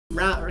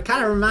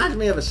Kind of reminds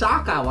me of a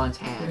sock I once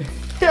had.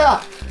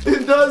 Yeah,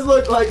 it does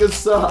look like a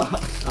sock.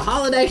 A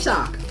holiday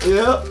sock.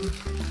 Yep.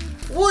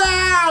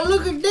 Wow,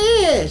 look at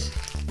this.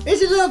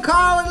 It's a little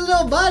car with a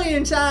little buddy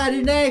inside,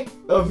 isn't it?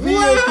 A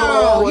vehicle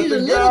Wow, with he's a a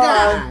little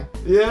guy.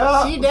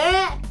 Yeah. See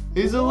that?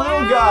 He's a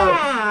little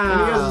guy.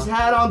 And he has his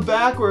hat on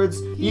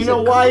backwards. You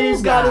know why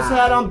he's got his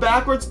hat on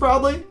backwards,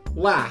 probably?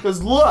 Why?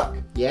 Because look.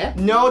 Yeah?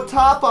 No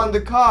top on the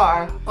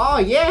car. Oh,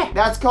 yeah.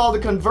 That's called a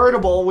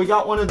convertible. We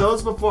got one of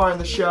those before on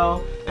the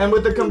show. And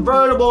with the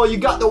convertible, you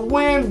got the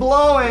wind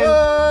blowing.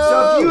 Whoa.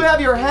 So if you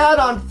have your hat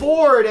on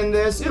forward in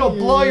this, it'll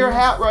blow your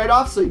hat right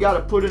off. So you got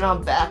to put it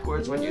on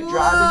backwards when you're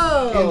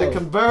driving in the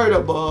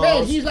convertible.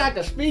 Man, he's like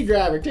a speed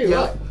driver, too.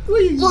 Yeah.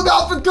 Right? Look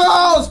out for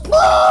girls!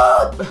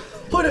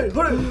 Put it.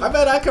 I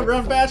bet I can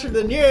run faster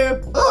than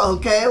you.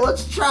 Okay,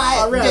 let's try it.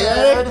 All right,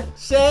 ready,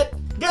 set,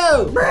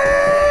 go.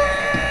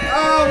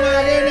 Oh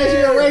my goodness,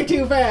 you're way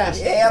too fast.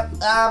 Yep,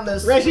 I'm the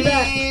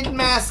Speed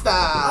Master.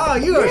 Oh,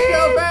 you are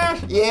so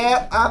fast.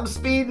 Yep, I'm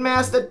Speed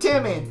Master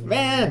Timmy.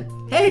 Man,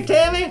 hey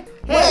Timmy.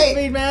 Hey, Wait.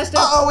 Speed Master.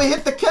 Uh-oh, we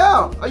hit the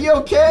count. Are you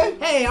okay?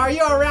 Hey, are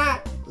you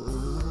alright?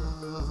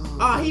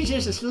 Oh, he's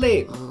just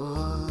asleep.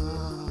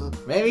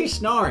 Maybe he's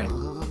snoring.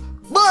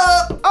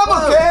 I'm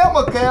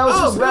okay. I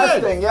was just good.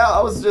 resting. Yeah,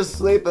 I was just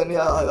sleeping.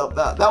 Yeah, I love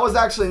that. That was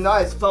actually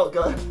nice. Felt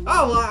good.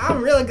 Oh, well,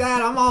 I'm really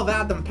glad. I'm all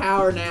about them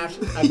power naps.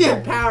 A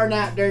good power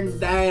nap during the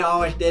day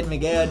always did me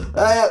good.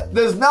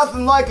 There's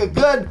nothing like a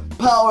good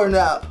power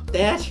nap.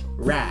 That's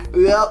right.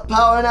 Yep,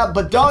 power nap.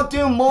 But don't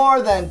do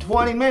more than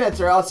 20 minutes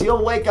or else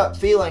you'll wake up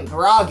feeling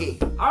groggy.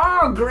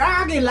 Oh,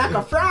 groggy like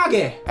a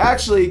froggy.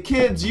 Actually,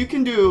 kids, you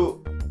can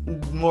do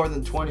more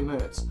than 20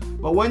 minutes.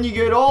 But when you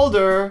get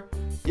older,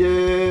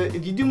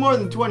 if you do more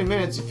than 20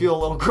 minutes, you feel a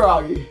little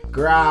groggy.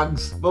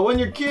 Grogs. But when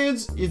you're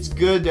kids, it's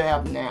good to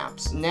have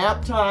naps.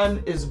 Nap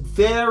time is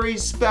very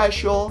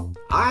special.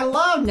 I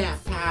love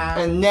nap time.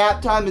 And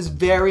nap time is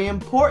very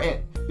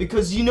important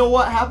because you know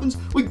what happens?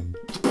 We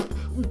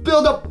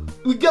build up,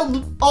 we get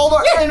all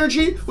our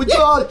energy. We do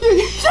all,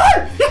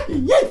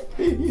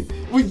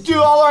 we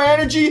do all our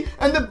energy,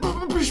 and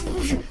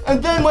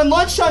then when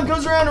lunchtime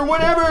comes around or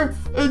whenever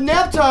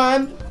nap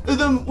time,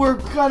 then we're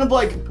kind of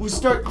like, we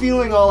start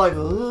feeling all like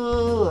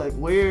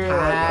weird,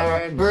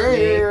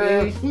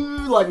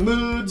 like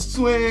mood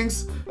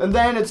swings, and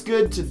then it's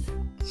good to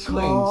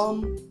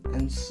calm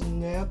and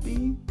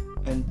snappy,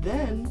 and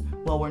then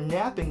while we're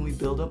napping, we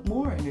build up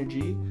more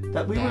energy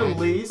that we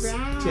release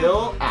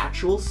till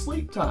actual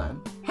sleep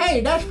time.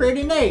 Hey, that's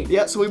pretty neat.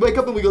 Yeah, so we wake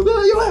up and we go,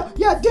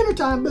 yeah, dinner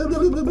time,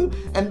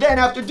 and then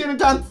after dinner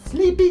time,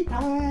 sleepy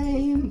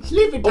time.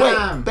 Sleepy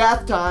time. Wait,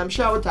 bath time,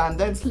 shower time,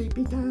 then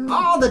sleepy time.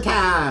 All the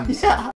time. Yeah.